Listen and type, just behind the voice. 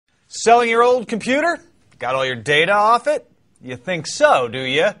Selling your old computer? Got all your data off it? You think so, do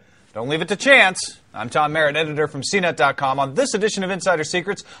you? Don't leave it to chance. I'm Tom Merritt, editor from CNET.com. On this edition of Insider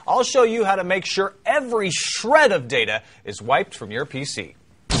Secrets, I'll show you how to make sure every shred of data is wiped from your PC.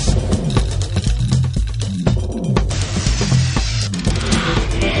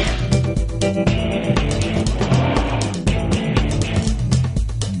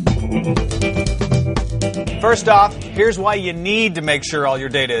 First off, here's why you need to make sure all your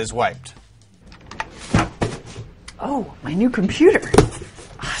data is wiped. Oh, my new computer.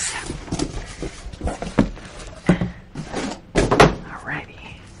 Awesome.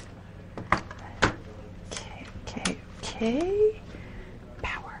 Alrighty. Okay.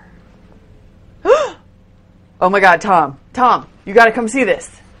 Power. Oh my God, Tom, you gotta come see this.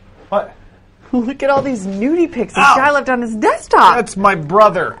 What? Look at all these nudie pics this guy left on his desktop. That's my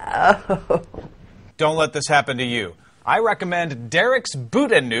brother. Oh. Don't let this happen to you. I recommend Derek's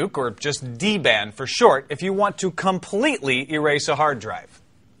Boot and Nuke, or just DBAN for short, if you want to completely erase a hard drive.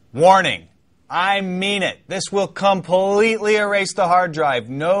 Warning, I mean it. This will completely erase the hard drive.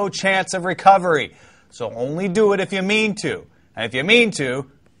 No chance of recovery. So only do it if you mean to. And if you mean to,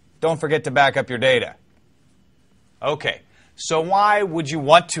 don't forget to back up your data. Okay, so why would you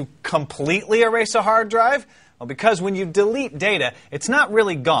want to completely erase a hard drive? Well, because when you delete data, it's not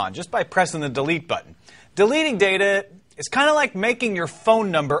really gone just by pressing the delete button. Deleting data is kind of like making your phone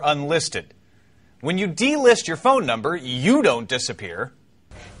number unlisted. When you delist your phone number, you don't disappear.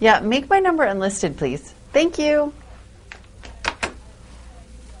 Yeah, make my number unlisted, please. Thank you.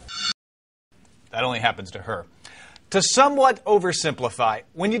 That only happens to her. To somewhat oversimplify,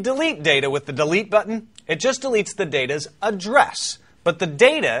 when you delete data with the delete button, it just deletes the data's address. But the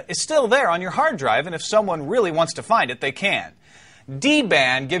data is still there on your hard drive, and if someone really wants to find it, they can.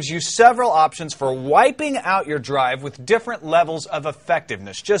 DBAN gives you several options for wiping out your drive with different levels of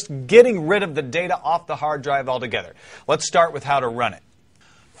effectiveness, just getting rid of the data off the hard drive altogether. Let's start with how to run it.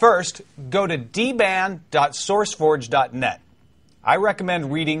 First, go to dban.sourceforge.net. I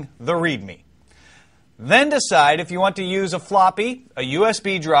recommend reading the README. Then decide if you want to use a floppy, a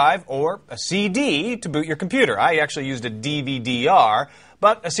USB drive, or a CD to boot your computer. I actually used a DVD-R,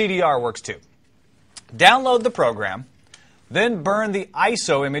 but a CDR works too. Download the program, then burn the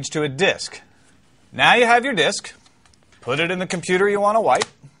ISO image to a disk. Now you have your disk. Put it in the computer you want to wipe.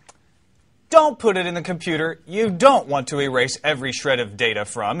 Don't put it in the computer you don't want to erase every shred of data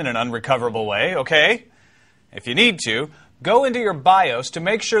from in an unrecoverable way, okay? If you need to, go into your BIOS to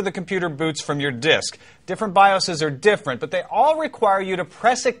make sure the computer boots from your disk. Different BIOSes are different, but they all require you to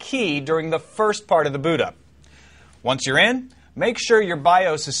press a key during the first part of the boot up. Once you're in, make sure your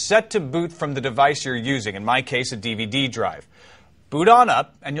BIOS is set to boot from the device you're using, in my case a DVD drive. Boot on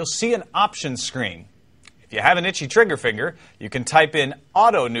up and you'll see an options screen. If you have an itchy trigger finger, you can type in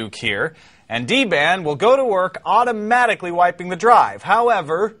Auto Nuke here, and DBAN will go to work automatically wiping the drive.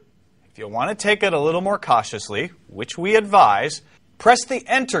 However, if you want to take it a little more cautiously, which we advise, press the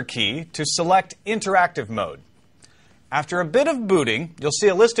Enter key to select Interactive Mode. After a bit of booting, you'll see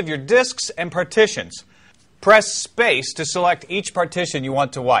a list of your disks and partitions. Press Space to select each partition you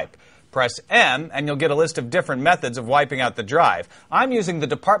want to wipe. Press M, and you'll get a list of different methods of wiping out the drive. I'm using the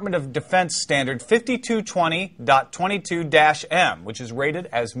Department of Defense standard 5220.22-M, which is rated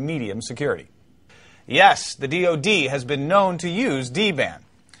as medium security. Yes, the DoD has been known to use DBAN.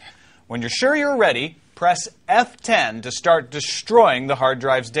 When you're sure you're ready, press F10 to start destroying the hard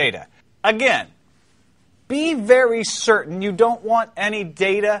drive's data. Again, be very certain you don't want any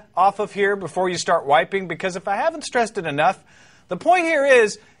data off of here before you start wiping, because if I haven't stressed it enough, the point here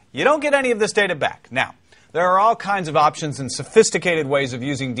is you don't get any of this data back. Now, there are all kinds of options and sophisticated ways of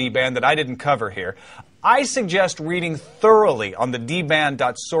using DBAN that I didn't cover here. I suggest reading thoroughly on the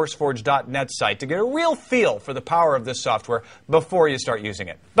dban.sourceforge.net site to get a real feel for the power of this software before you start using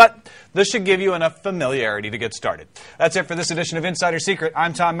it. But this should give you enough familiarity to get started. That's it for this edition of Insider Secret.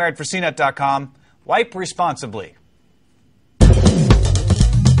 I'm Tom Merritt for CNET.com. Wipe responsibly.